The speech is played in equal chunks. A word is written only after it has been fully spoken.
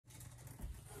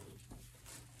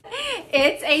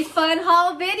It's a fun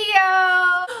haul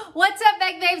video. What's up,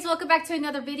 bag babes? Welcome back to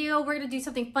another video. We're gonna do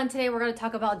something fun today. We're gonna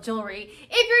talk about jewelry.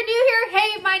 If you're new here,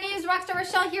 hey, my name is Rockstar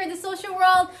Rochelle here in the social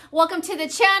world. Welcome to the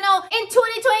channel. In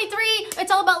 2023,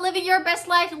 it's all about living your best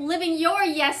life, living your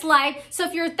yes life. So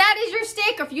if that is your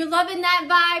stick, or if you're loving that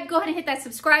vibe, go ahead and hit that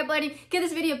subscribe button. Give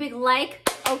this video a big like,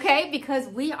 okay? Because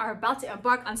we are about to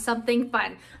embark on something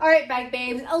fun. All right, bag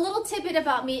babes, a little tidbit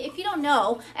about me, if you don't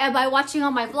know, and by watching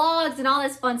all my vlogs and all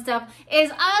this fun stuff,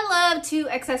 is I love to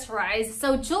accessorize.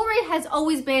 So jewelry has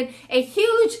always been a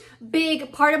huge,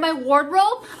 big part of my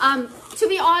wardrobe. To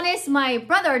be honest, my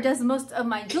brother does most of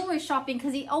my jewelry shopping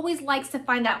because he always likes to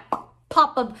find that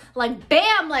pop of like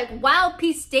bam, like wow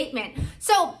piece statement.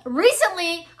 So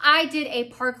recently I did a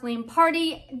parklane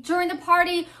party. During the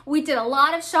party, we did a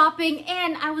lot of shopping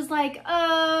and I was like,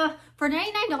 for $99,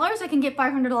 I can get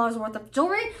 $500 worth of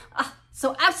jewelry.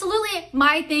 So absolutely,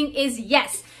 my thing is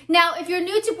yes. Now, if you're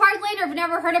new to parklane or have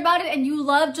never heard about it and you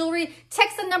love jewelry,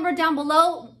 text the number down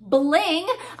below, BLING,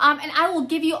 and I will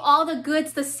give you all the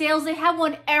goods, the sales. They have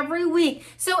one every week.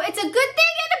 So it's a good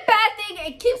thing and a bad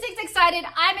thing. It keeps things excited.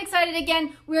 I'm excited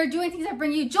again. We are doing things that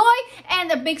bring you joy and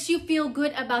that makes you feel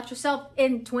good about yourself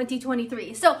in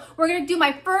 2023. So we're going to do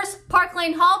my first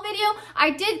parklane haul video.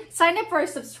 I did sign up for a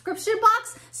subscription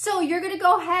box. So you're going to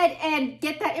go ahead and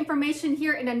get that information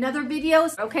here in another video.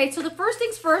 Okay, so the first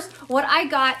things first, what I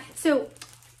got. So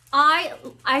I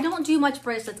don't do much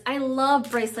bracelets. I love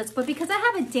bracelets, but because I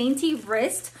have a dainty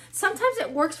wrist, sometimes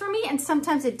it works for me and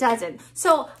sometimes it doesn't.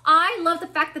 So I love the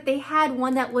fact that they had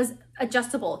one that was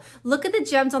adjustable. Look at the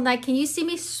gems on that. Can you see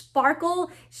me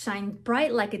sparkle, shine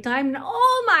bright like a diamond?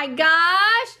 Oh my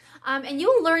gosh. And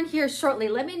you'll learn here shortly.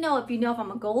 Let me know if you know if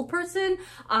I'm a gold person,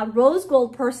 rose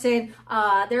gold person.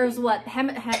 There's what,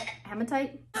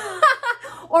 hematite?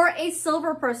 Or a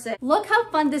silver person. Look how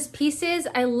fun this piece is.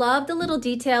 I love the little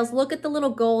details. Look at the little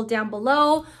gold down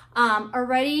below.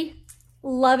 Already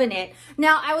loving it.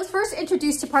 Now, I was first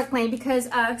introduced to parklane because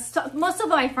most of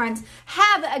my friends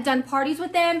have done parties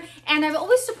with them, and I've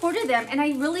always supported them, and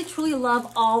I really truly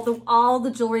love all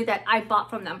the jewelry that I bought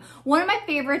from them. One of my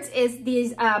favorites is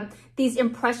these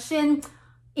impression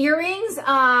earrings,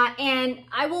 and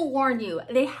I will warn you,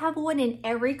 they have one in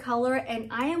every color,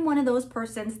 and I am one of those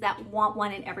persons that want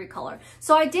one in every color.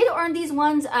 So I did earn these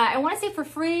ones, I want to say for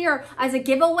free or as a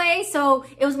giveaway. So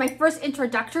it was my first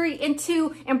introductory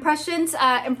into impression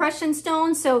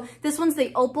stones. So this one's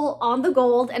the opal on the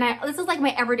gold, and this is like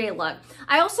my everyday look.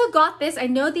 I also got this. I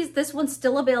know this one's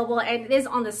still available and it is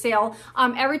on the sale.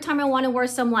 Every time I want to wear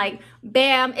some like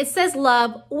bam, it says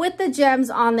love with the gems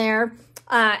on there.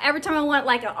 Every time I want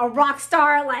like a rock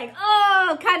star, like,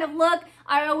 oh, kind of look,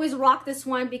 I always rock this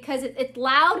one because it's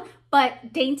loud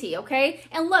but dainty, okay?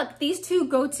 And look, these two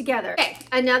go together. Okay,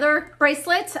 another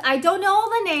bracelet. I don't know all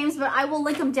the names, but I will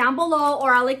link them down below,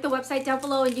 or I'll link the website down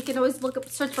below, and you can always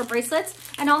search for bracelets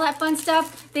and all that fun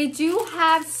stuff. They do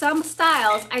have some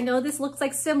styles. I know this looks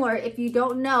like similar. If you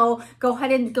don't know, go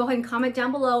ahead and comment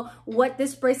down below what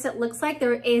this bracelet looks like.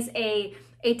 There is a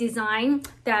design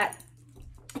that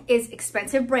is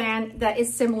expensive brand that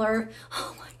is similar.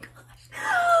 Oh my gosh.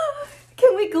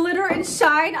 Can we glitter and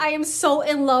shine? I am so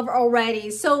in love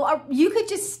already. So you could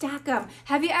just stack them.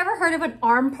 Have you ever heard of an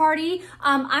arm party?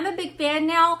 I'm a big fan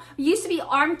now. It used to be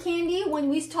arm candy. When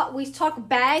we talk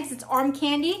bags, it's arm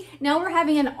candy. Now we're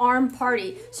having an arm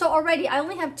party. So already I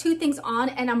only have two things on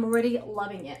and I'm already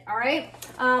loving it. All right.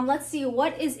 Let's see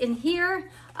what is in here.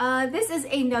 This is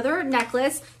another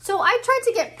necklace. So I tried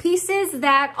to get pieces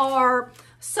that are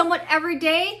somewhat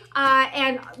everyday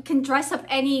and can dress up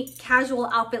any casual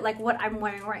outfit like what I'm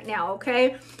wearing right now,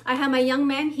 okay? I have my young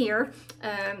man here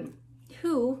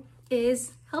who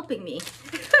is helping me.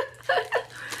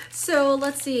 So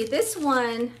let's see, this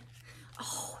one,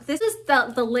 this is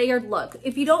the layered look.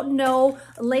 If you don't know,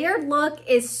 layered look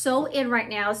is so in right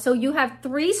now. So you have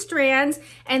 3 strands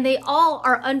and they all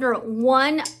are under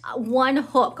one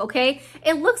hook, okay?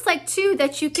 It looks like 2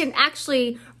 that you can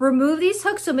actually remove these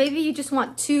hooks. So maybe you just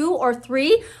want 2 or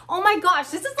 3. Oh my gosh,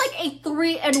 this is like a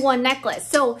 3-in-1 necklace.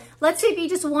 So let's say if you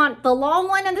just want the long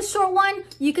one and the short one,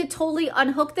 you could totally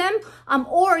unhook them.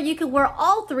 Or you could wear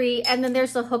all 3 and then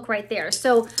there's the hook right there.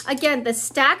 So again, the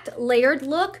stacked layered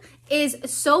look is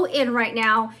so in right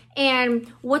now.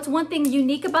 And what's one thing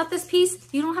unique about this piece,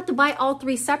 you don't have to buy all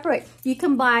 3 separate. You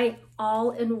can buy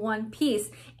all in one piece.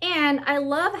 And I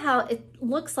love how it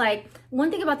looks like. One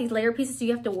thing about these layer pieces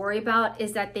you have to worry about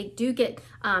is that they do get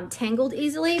tangled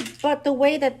easily, but the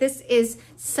way that this is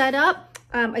set up,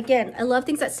 again, I love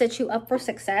things that set you up for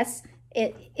success.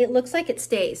 It looks like it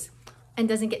stays and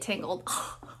doesn't get tangled.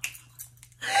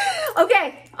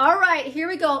 Okay, all right, here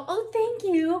we go. Oh, thank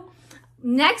you.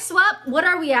 Next up, what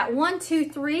are we at? 1, 2,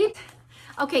 3.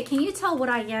 Okay, can you tell what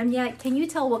I am yet? Can you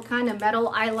tell what kind of metal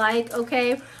I like?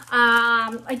 Okay,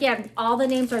 again, all the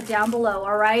names are down below,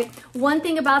 all right? One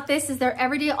thing about this is their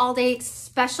everyday, all day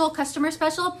special, customer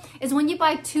special, is when you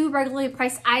buy 2 regularly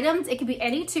priced items, it could be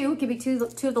any 2, it could be two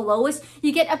of the lowest,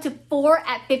 you get up to 4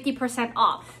 at 50%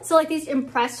 off. So like these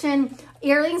impression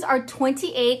earrings are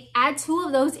 $28. Add 2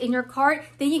 of those in your cart,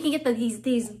 then you can get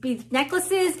these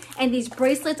necklaces and these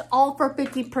bracelets all for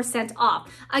 50%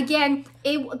 off. Again,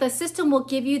 the system will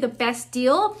give you the best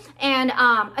deal, and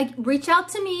reach out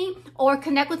to me or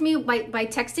connect with me by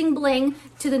texting BLING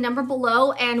to the number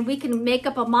below, and we can make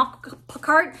up a mock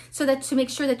cart so that to make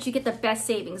sure that you get the best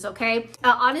savings. Okay,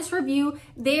 honest review,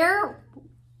 their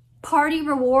party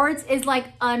rewards is like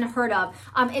unheard of.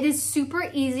 It is super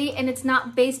easy, and it's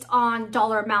not based on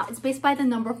dollar amount. It's based by the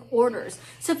number of orders.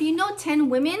 So if you know 10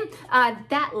 women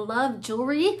that love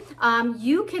jewelry,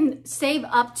 you can save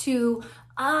up to,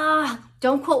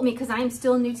 don't quote me because I'm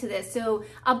still new to this.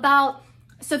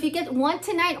 So if you get 1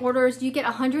 to 9 orders, you get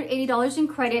 $180 in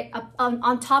credit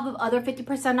on top of other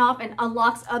 50% off, and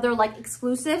unlocks other like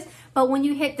exclusives. But when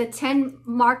you hit the 10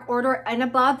 mark order and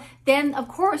above, then of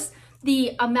course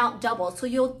the amount doubles. So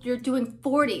you're doing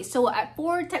 40. So at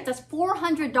that's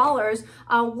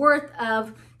 $400 worth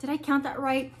of, did I count that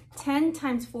right? 10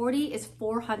 times 40 is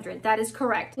 400. That is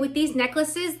correct. With these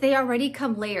necklaces, they already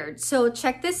come layered. So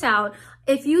check this out.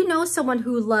 If you know someone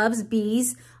who loves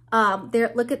bees,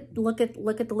 there, look at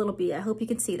the little bee. I hope you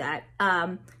can see that.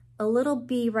 A little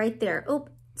bee right there. Oh,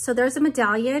 so there's a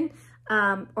medallion,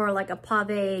 or like a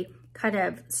pave kind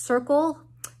of circle.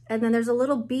 And then there's a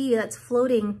little bee that's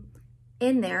floating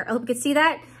in there. I hope you can see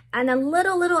that. And then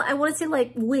little, I want to say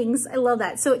like wings. I love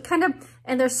that. So it kind of,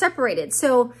 and they're separated.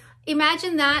 So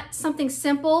imagine that, something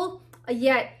simple,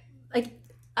 yet like,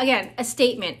 again, a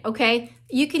statement, okay?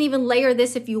 You can even layer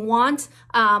this if you want.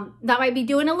 That might be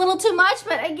doing a little too much,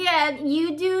 but again,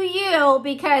 you do you,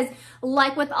 because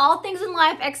like with all things in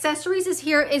life, accessories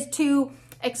is to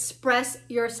express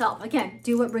yourself. Again,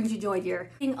 do what brings you joy,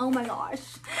 dear. Oh my gosh,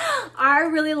 I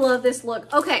really love this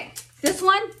look. Okay, this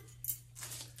one,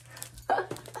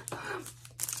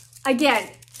 again,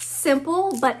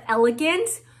 simple but elegant,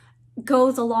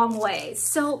 goes a long way.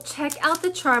 So check out the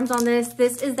charms on this.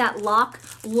 This is that lock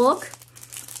look.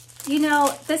 You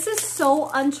know, this is so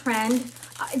on-trend.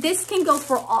 This can go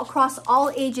for across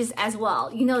all ages as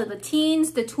well. You know, the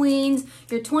teens, the tweens,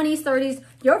 your 20s, 30s,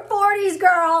 your 40s,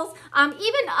 girls,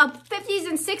 even 50s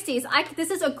and 60s.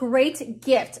 This is a great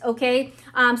gift, okay?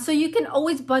 So you can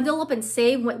always bundle up and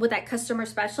save with that customer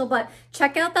special, but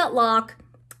check out that lock.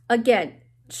 Again,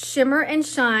 shimmer and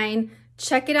shine.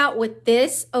 Check it out with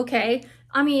this, okay?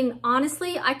 I mean,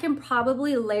 honestly, I can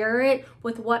probably layer it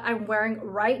with what I'm wearing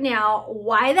right now.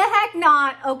 Why the heck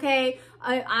not, okay?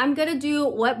 I'm gonna do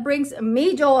what brings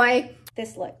me joy.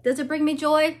 This look, does it bring me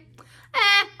joy?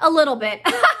 A little bit.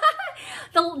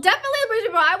 Definitely brings me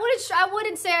joy. I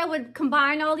wouldn't say I would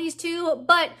combine all these two,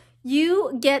 but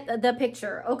you get the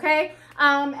picture, okay?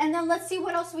 And then let's see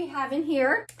what else we have in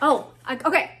here. Oh,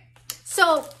 okay.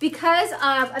 So because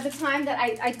at the time that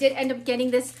I did end up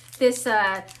getting this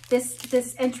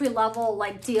entry level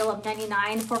like deal of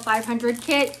 $99 for 500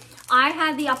 kit, I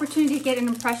had the opportunity to get an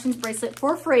impressions bracelet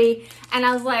for free, and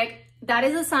I was like, that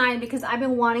is a sign, because I've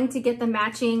been wanting to get the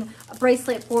matching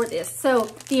bracelet for this. So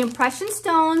the impression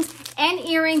stones and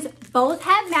earrings both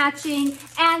have matching,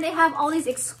 and they have all these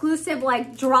exclusive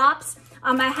like drops.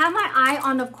 I have my eye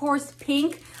on, of course,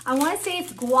 pink. I want to say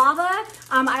it's guava.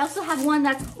 I also have one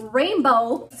that's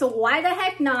rainbow. So why the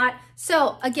heck not?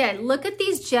 So again, look at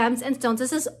these gems and stones.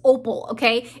 This is opal,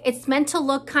 okay? It's meant to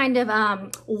look kind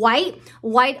of white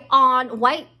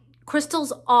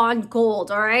crystals on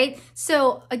gold, all right?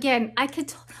 So again,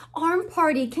 arm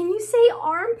party. Can you say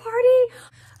arm party?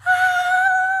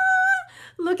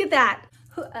 Look at that.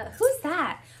 Who's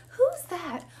that? Who's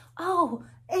that? Oh,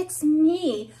 it's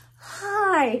me.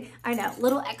 Hi. I know,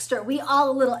 little extra. We all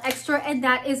a little extra, and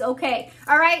that is okay.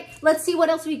 All right, let's see what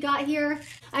else we got here.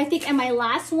 I think, and my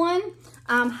last one,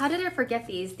 how did I forget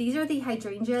these? These are the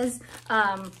hydrangeas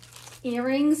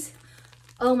earrings.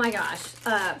 Oh my gosh.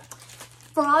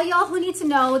 For all y'all who need to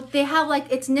know, they have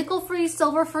like, it's nickel free,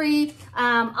 silver free,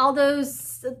 all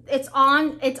those, it's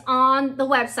on the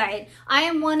website. I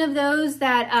am one of those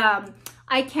that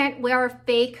I can't wear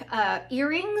fake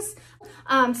earrings.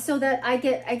 So that I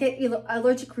get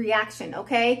allergic reaction,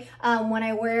 okay? When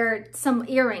I wear some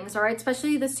earrings, all right?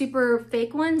 Especially the super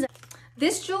fake ones.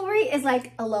 This jewelry is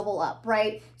like a level up,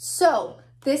 right? So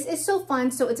This is so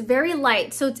fun. So it's very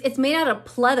light. So it's made out of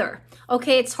pleather.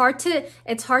 Okay, it's hard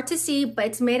to see, but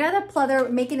it's made out of pleather,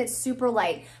 making it super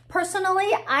light. Personally,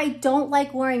 I don't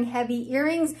like wearing heavy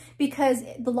earrings because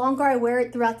the longer I wear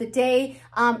it throughout the day,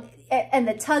 and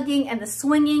the tugging and the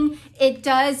swinging, it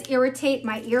does irritate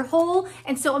my ear hole.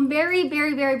 And so I'm very,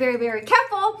 very, very, very, very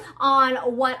careful on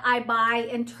what I buy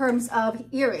in terms of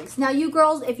earrings. Now you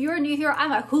girls, if you're new here,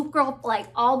 I'm a hoop girl like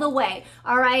all the way.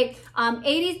 All right.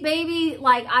 80s baby,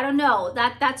 like, I don't know,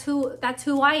 that's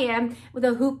who I am, with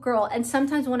a hoop girl. And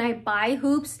sometimes when I buy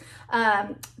hoops,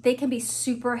 they can be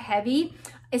super heavy,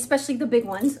 especially the big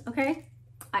ones. Okay.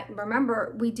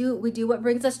 Remember, we do what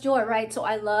brings us joy, right? So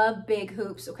I love big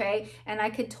hoops, okay? And I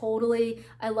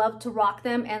love to rock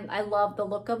them, and I love the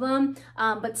look of them.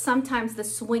 But sometimes the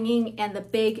swinging and the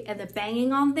big and the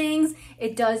banging on things,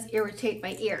 it does irritate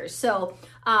my ears. So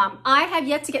I have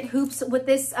yet to get hoops with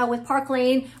this, with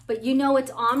Parklane, but you know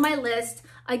it's on my list.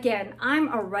 Again, I'm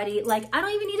already, like, I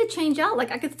don't even need to change out.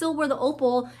 Like, I could still wear the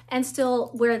Opal and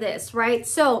still wear this, right?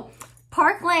 So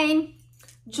Parklane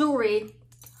jewelry,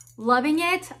 loving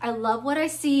it. I love what I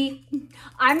see.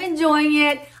 I'm enjoying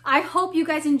it. I hope you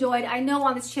guys enjoyed. I know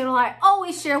on this channel, I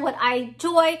always share what I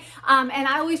enjoy. And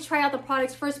I always try out the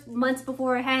products first months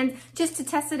beforehand just to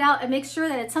test it out and make sure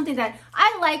that it's something that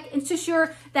I like and to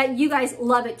sure that you guys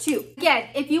love it too. Again,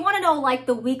 if you want to know like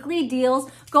the weekly deals,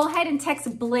 go ahead and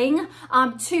text BLING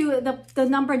to the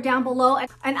number down below.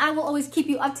 And I will always keep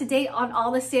you up to date on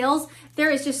all the sales.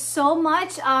 There is just so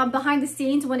much behind the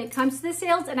scenes when it comes to the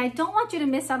sales, and I don't want you to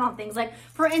miss out on things. Like,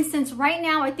 for instance, right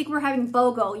now, I think we're having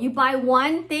BOGO. You buy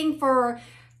one thing for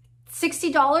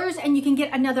 $60 and you can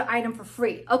get another item for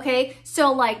free, okay?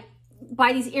 So like,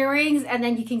 buy these earrings and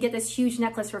then you can get this huge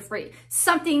necklace for free.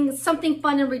 Something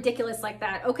fun and ridiculous like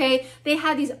that, okay? They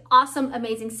have these awesome,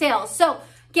 amazing sales. So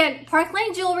again,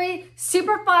 Parklane jewelry,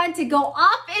 super fun to go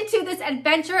off into this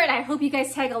adventure, and I hope you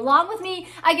guys tag along with me.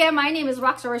 Again, my name is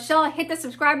Rockstar Rochelle. Hit the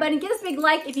subscribe button, give us a big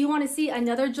like if you want to see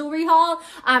another jewelry haul,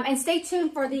 and stay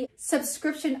tuned for the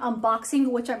subscription unboxing,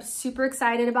 which I'm super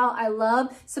excited about. I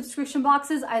love subscription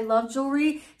boxes. I love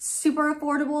jewelry, super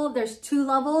affordable. There's 2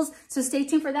 levels, so stay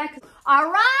tuned for that. All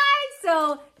right,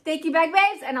 so thank you, bag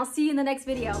babes, and I'll see you in the next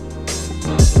video.